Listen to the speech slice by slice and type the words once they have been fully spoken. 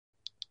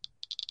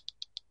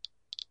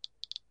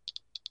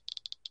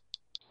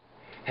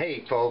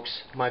Hey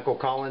folks, Michael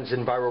Collins,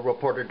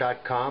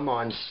 EnviroReporter.com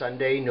on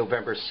Sunday,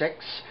 November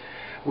 6th.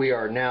 We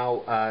are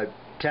now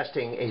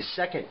testing a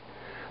second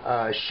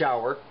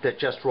shower that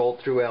just rolled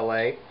through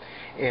LA.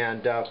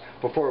 And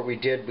before we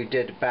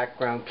did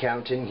background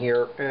counting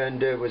here,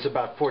 and it was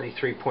about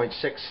 43.6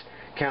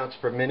 counts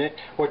per minute.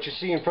 What you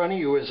see in front of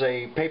you is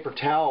a paper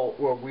towel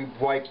where we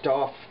wiped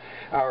off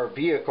our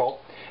vehicle,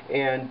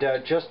 and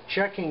just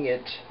checking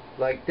it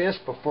like this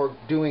before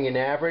doing an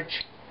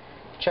average.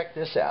 Check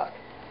this out.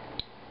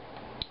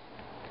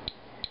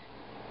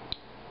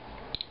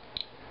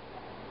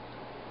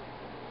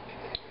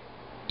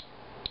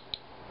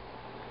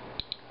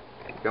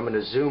 I'm going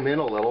to zoom in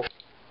a little.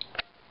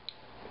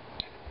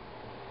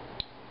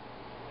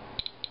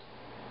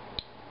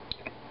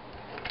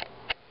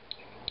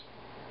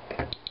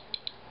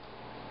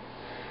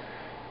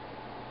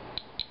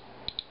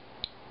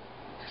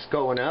 It's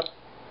going up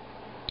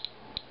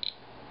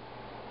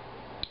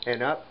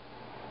and up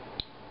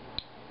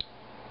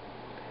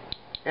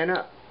and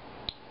up.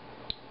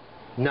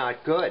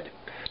 Not good.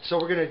 So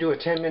we're going to do a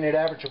 10-minute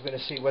average. We're going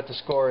to see what the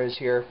score is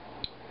here.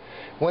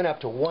 Went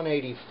up to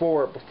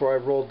 184 before I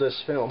rolled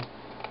this film.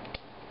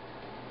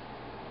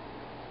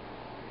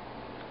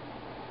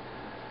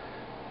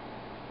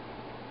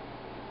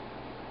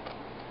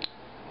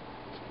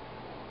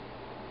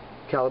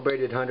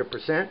 Calibrated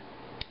 100%.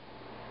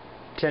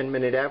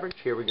 10-minute average.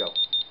 Here we go.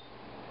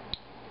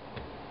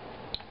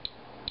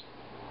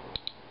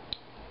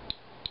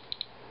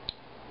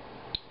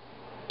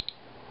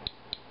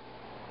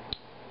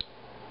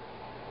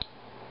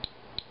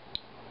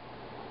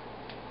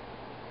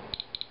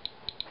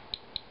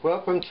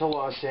 Welcome to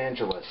Los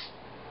Angeles.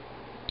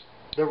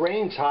 The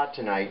rain's hot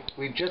tonight.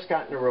 We've just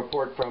gotten a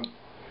report from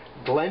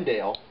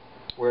Glendale,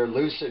 where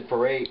Lucid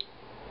for 8,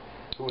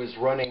 who is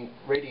running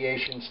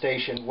radiation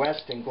station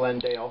west in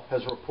Glendale,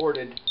 has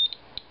reported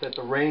that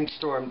the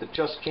rainstorm that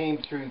just came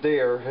through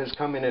there has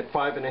come in at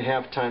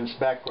 5.5 times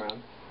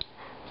background.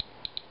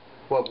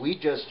 What we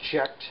just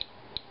checked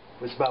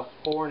was about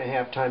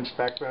 4.5 times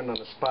background on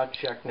a spot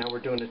check. Now we're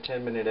doing a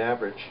 10-minute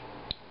average.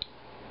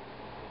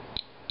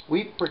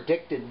 We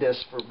predicted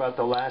this for about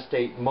the last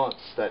 8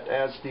 months, that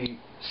as the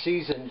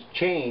season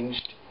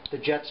changed, the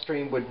jet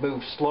stream would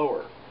move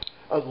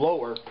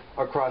lower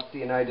across the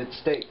United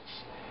States.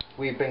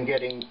 We've been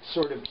getting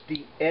sort of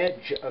the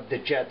edge of the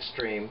jet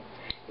stream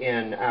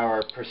in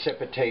our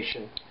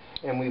precipitation,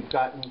 and we've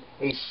gotten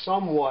a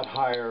somewhat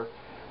higher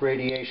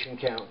radiation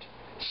count.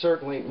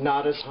 Certainly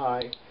not as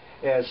high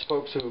as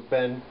folks who have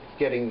been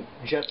getting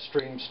jet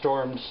stream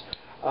storms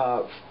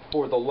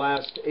for the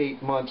last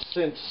 8 months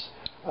since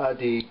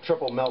the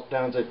triple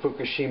meltdowns at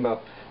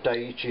Fukushima,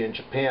 Daiichi in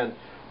Japan.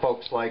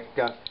 Folks like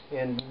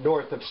in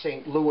north of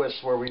St. Louis,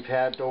 where we've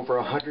had over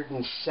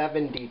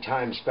 170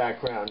 times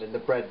background in the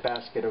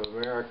breadbasket of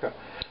America.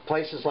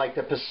 Places like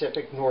the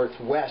Pacific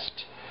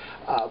Northwest,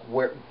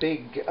 where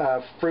big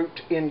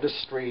fruit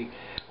industry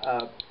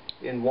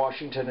in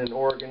Washington and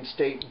Oregon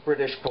State,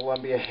 British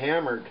Columbia,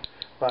 hammered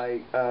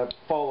by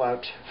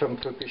fallout from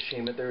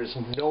Fukushima. There is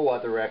no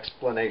other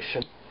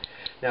explanation.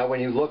 Now,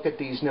 when you look at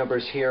these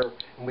numbers here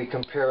and we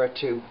compare it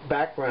to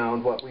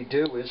background, what we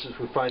do is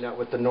we find out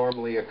what the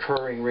normally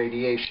occurring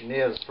radiation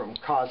is from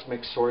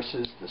cosmic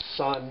sources, the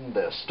sun,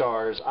 the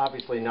stars.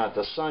 Obviously not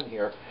the sun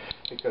here,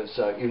 because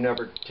you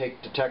never take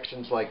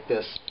detections like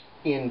this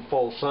in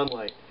full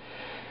sunlight.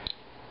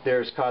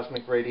 There's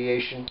cosmic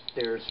radiation,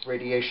 there's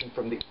radiation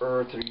from the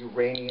Earth, or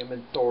uranium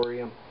and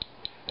thorium,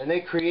 and they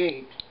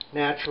create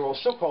natural,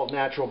 so-called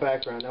natural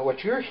background. Now,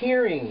 what you're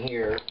hearing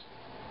here,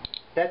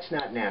 that's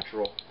not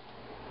natural.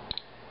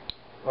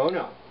 Oh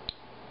no.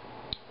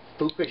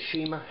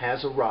 Fukushima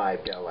has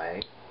arrived,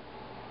 LA.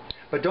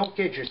 But don't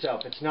kid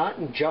yourself, it's not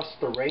in just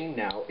the rain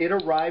now. It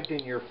arrived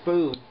in your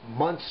food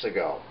months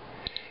ago.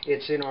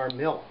 It's in our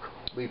milk.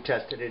 We've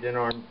tested it in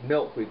our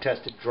milk. We've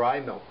tested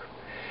dry milk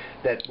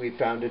that we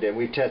found it in.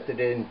 We've tested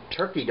it in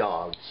turkey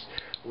dogs.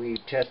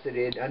 We've tested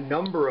it in a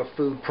number of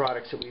food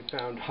products that we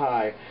found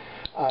high.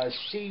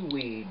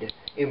 Seaweed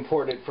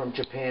imported from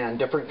Japan,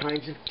 different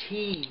kinds of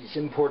teas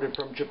imported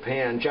from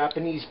Japan,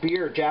 Japanese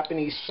beer,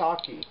 Japanese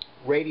sake,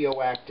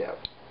 radioactive.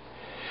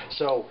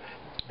 So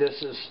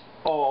this is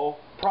all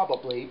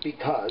probably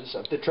because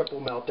of the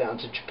triple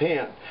meltdowns in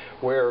Japan,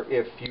 where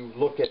if you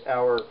look at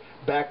our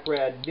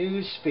Backrad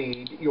news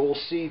feed, you'll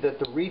see that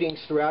the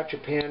readings throughout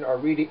Japan are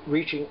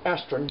reaching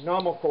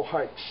astronomical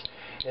heights,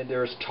 and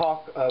there's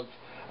talk of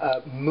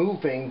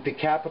moving the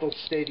capital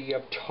city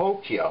of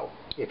Tokyo,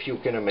 if you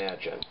can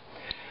imagine.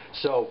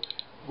 So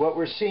what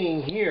we're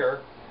seeing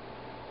here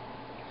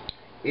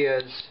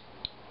is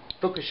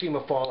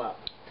Fukushima fallout.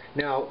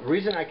 Now, the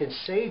reason I can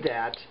say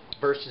that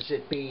versus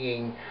it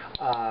being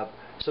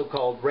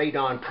so-called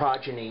radon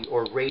progeny,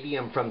 or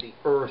radium from the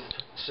Earth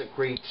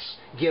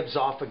gives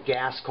off a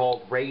gas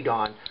called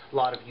radon. A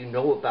lot of you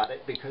know about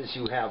it because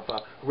you have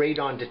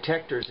radon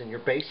detectors in your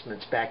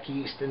basements back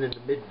east and in the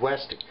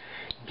Midwest to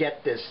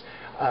get this,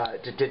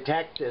 to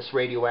detect this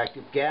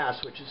radioactive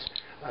gas, which is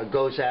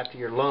goes after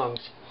your lungs.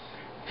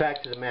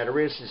 Fact of the matter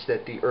is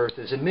that the Earth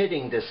is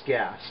emitting this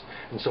gas.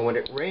 And so when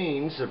it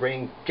rains, the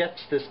rain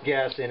gets this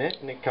gas in it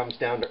and it comes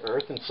down to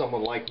Earth, and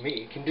someone like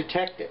me can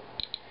detect it.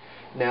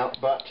 Now,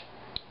 but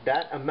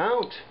that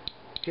amount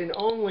can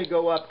only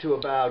go up to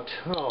about,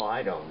 oh,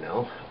 I don't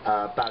know,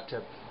 about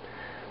a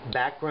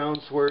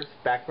background's worth,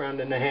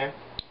 background and a half.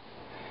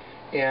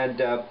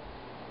 And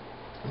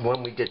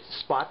when we did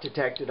spot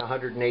detected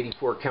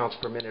 184 counts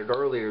per minute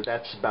earlier,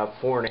 that's about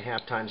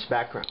 4.5 times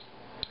background.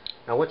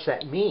 Now, what's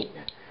that mean?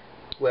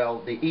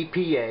 Well, the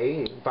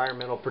EPA,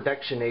 Environmental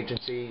Protection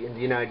Agency in the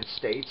United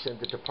States, and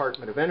the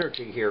Department of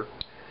Energy here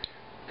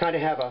kind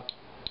of have a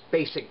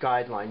basic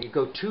guideline. You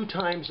go 2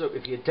 times,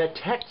 if you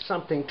detect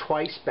something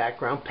twice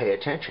background, pay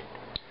attention.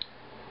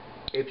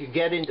 If you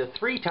get into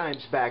 3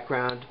 times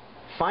background,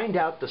 find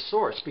out the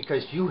source,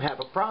 because you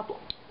have a problem.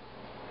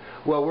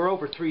 Well, we're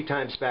over 3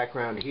 times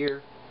background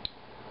here.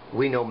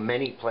 We know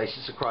many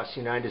places across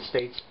the United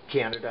States,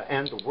 Canada,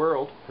 and the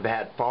world have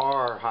had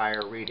far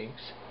higher readings.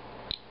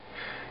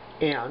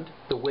 And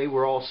the way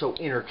we're also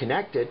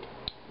interconnected,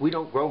 we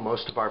don't grow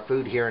most of our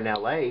food here in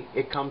LA.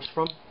 It comes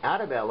from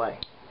out of LA.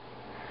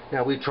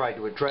 Now, we tried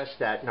to address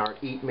that in our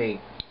Eat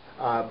Me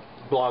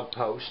blog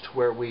post,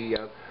 where we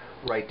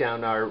write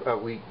down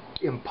we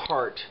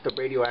impart the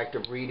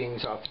radioactive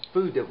readings of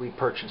food that we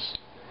purchase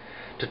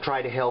to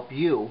try to help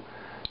you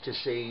to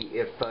see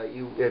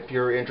if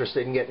you're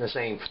interested in getting the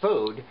same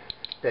food,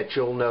 that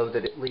you'll know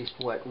that at least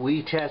what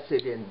we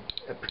tested in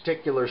a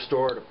particular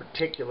store at a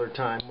particular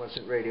time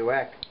wasn't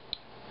radioactive.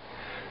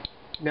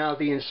 Now,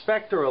 the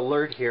inspector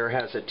alert here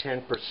has a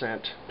 10%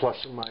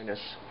 plus or minus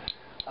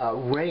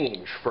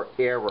range for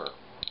error.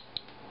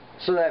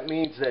 So that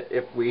means that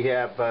if we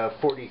have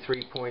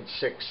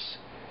 43.6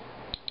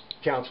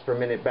 counts per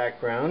minute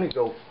background, you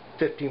go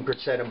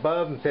 15%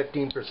 above and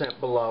 15%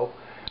 below,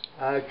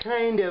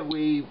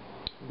 we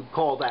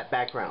call that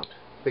background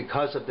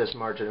because of this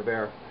margin of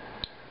error.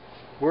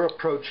 We're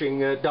approaching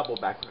double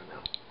background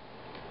now.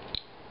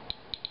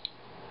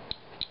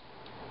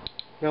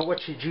 Now, what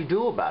should you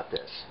do about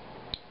this?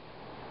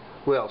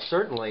 Well,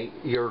 certainly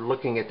you're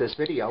looking at this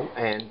video,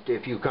 and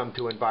if you come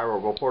to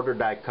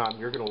EnviroReporter.com,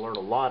 you're going to learn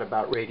a lot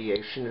about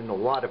radiation and a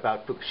lot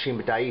about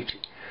Fukushima Daiichi,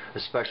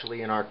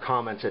 especially in our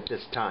comments at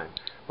this time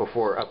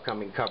before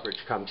upcoming coverage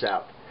comes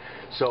out.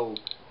 So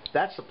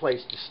that's the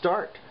place to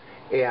start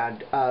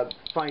and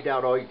find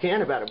out all you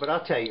can about it. But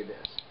I'll tell you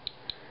this.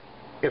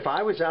 If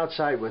I was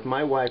outside with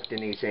my wife,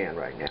 Denise Ann,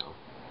 right now,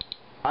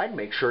 I'd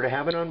make sure to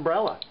have an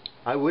umbrella.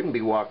 I wouldn't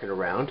be walking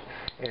around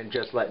and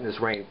just letting this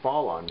rain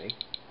fall on me.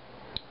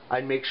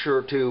 I'd make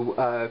sure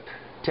to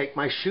take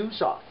my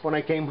shoes off when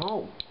I came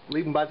home,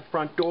 leave them by the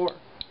front door,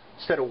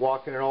 instead of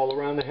walking it all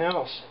around the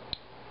house.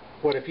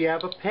 What if you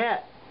have a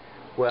pet?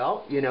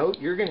 Well, you know,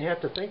 you're going to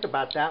have to think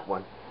about that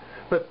one.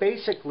 But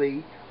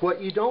basically,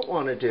 what you don't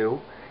want to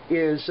do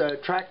is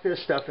track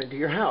this stuff into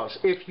your house,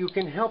 if you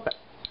can help it.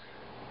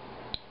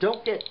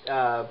 Don't get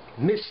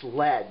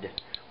misled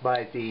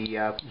by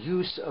the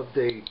use of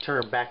the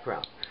term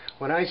background.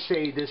 When I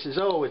say this is,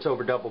 oh, it's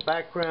over double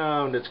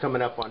background, it's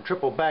coming up on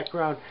triple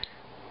background,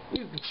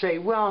 you could say,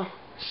 well,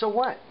 so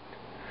what?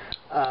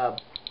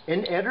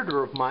 An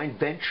editor of mine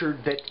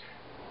ventured that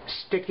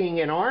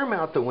sticking an arm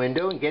out the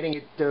window and getting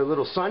it a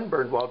little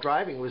sunburned while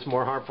driving was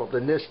more harmful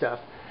than this stuff.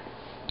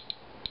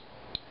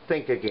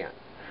 Think again.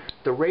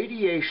 The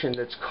radiation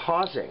that's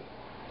causing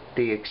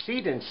the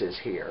exceedances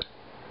here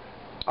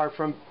are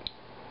from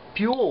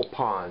fuel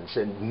ponds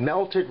and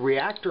melted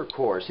reactor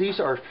cores. These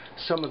are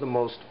some of the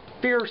most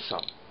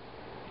fearsome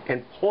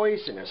and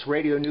poisonous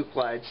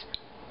radionuclides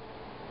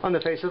on the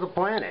face of the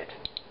planet,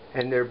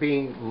 and they're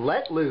being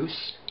let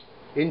loose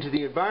into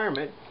the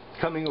environment,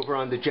 coming over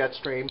on the jet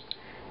stream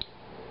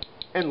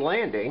and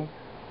landing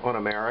on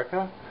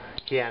America,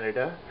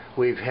 Canada.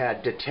 We've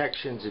had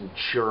detections in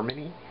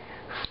Germany,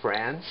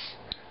 France,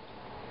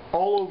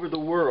 all over the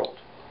world,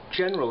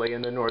 generally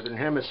in the northern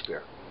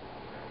hemisphere.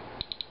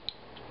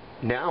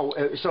 Now,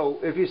 so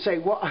if you say,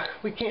 well,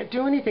 we can't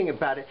do anything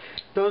about it,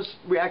 those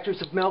reactors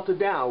have melted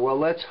down. Well,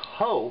 let's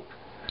hope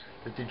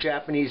that the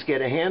Japanese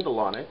get a handle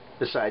on it,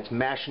 besides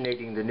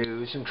machinating the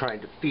news and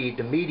trying to feed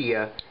the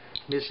media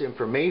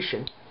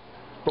misinformation.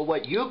 But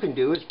what you can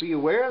do is be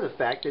aware of the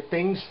fact that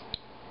things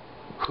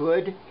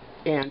could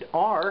and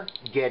are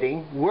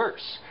getting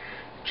worse.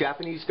 The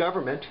Japanese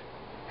government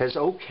has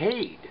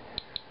okayed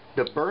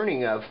the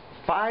burning of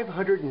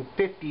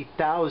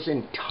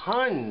 550,000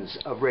 tons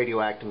of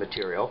radioactive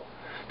material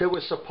that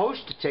was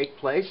supposed to take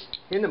place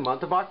in the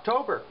month of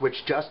October,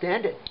 which just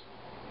ended.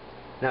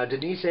 Now,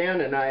 Denise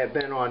Ann and I have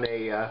been on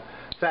a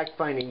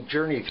fact-finding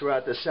journey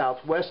throughout the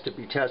Southwest to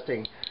be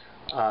testing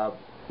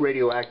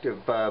radioactive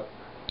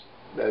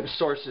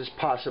sources,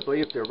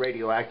 possibly, if they're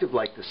radioactive,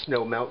 like the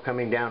snow melt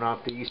coming down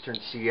off the eastern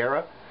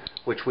Sierra,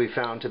 which we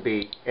found to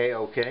be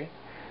A-OK.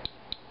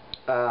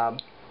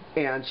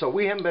 And so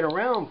we haven't been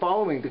around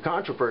following the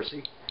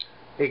controversy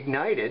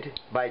ignited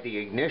by the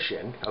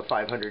ignition of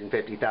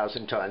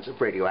 550,000 tons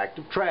of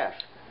radioactive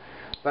trash.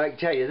 But I can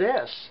tell you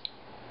this,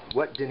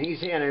 what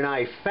Denise Ann and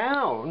I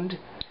found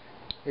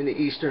in the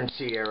eastern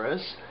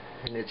Sierras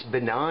and its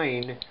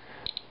benign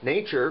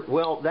nature,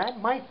 well, that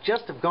might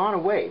just have gone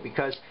away,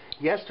 because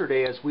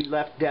yesterday as we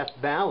left Death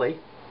Valley,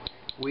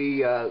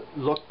 we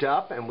looked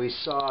up and we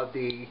saw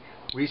the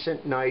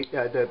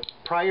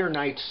prior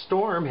night's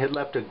storm had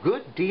left a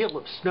good deal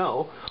of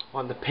snow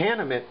on the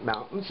Panamint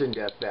Mountains in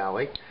Death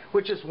Valley,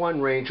 which is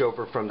one range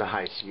over from the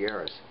High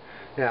Sierras.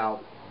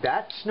 Now,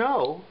 that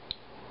snow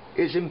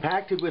is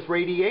impacted with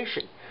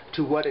radiation.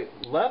 To what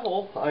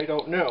level, I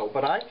don't know,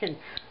 but I can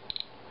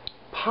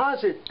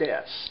posit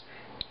this.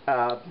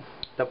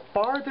 The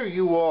farther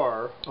you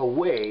are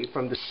away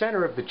from the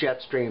center of the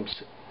jet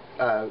stream's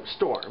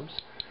storms,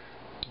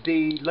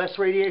 the less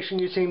radiation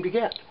you seem to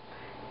get.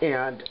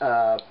 And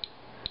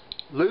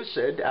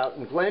Lucid out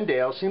in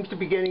Glendale seems to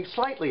be getting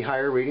slightly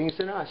higher readings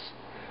than us.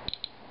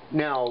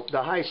 Now,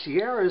 the High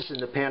Sierras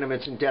and the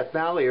Panamints in Death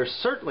Valley are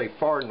certainly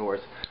far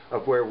north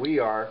of where we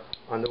are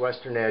on the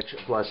western edge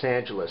of Los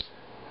Angeles.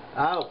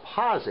 I'll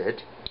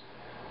posit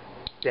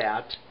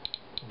that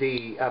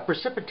the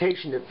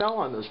precipitation that fell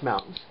on those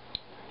mountains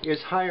is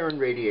higher in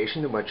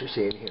radiation than what you're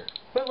seeing here.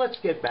 But let's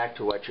get back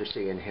to what you're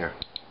seeing here.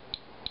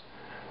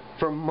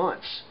 For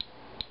months,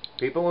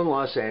 people in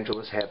Los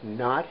Angeles have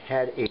not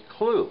had a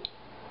clue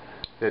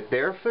that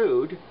their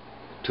food,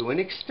 to an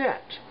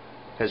extent,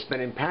 has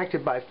been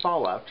impacted by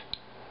fallout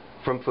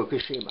from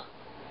Fukushima.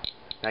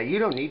 Now, you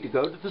don't need to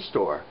go to the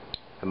store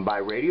and buy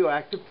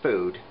radioactive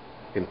food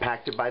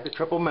impacted by the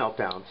triple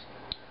meltdowns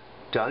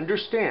to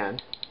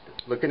understand,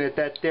 looking at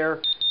that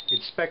there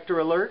inspector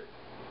alert,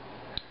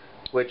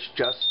 which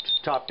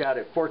just topped out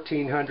at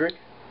 1400,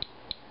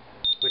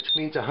 which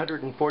means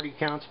 140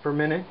 counts per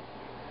minute,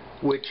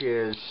 which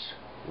is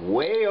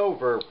way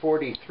over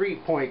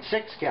 43.6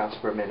 counts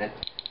per minute,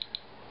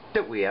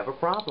 that we have a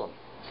problem.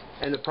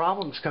 And the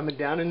problem's coming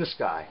down in the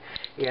sky.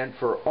 And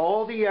for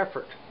all the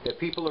effort that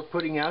people are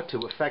putting out to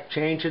affect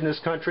change in this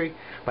country,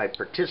 by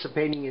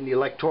participating in the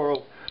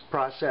electoral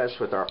process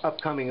with our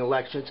upcoming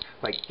elections,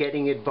 by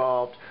getting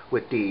involved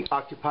with the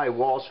Occupy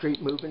Wall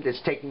Street movement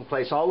that's taking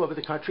place all over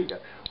the country to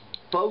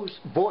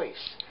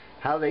voice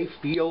how they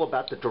feel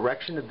about the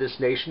direction of this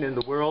nation and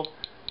the world,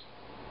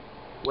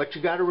 what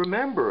you got to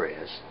remember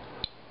is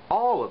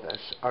all of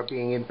us are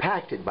being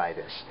impacted by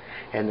this,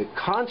 and the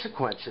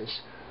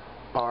consequences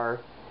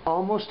are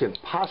almost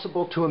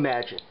impossible to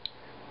imagine.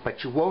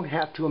 But you won't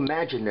have to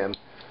imagine them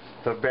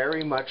for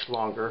very much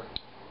longer,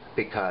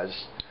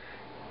 because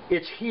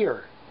it's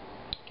here.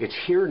 It's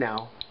here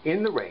now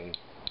in the rain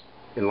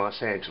in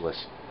Los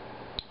Angeles.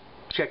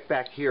 Check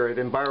back here at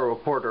Enviro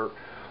Reporter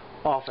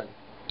often,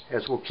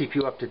 as we'll keep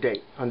you up to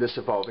date on this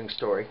evolving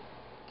story.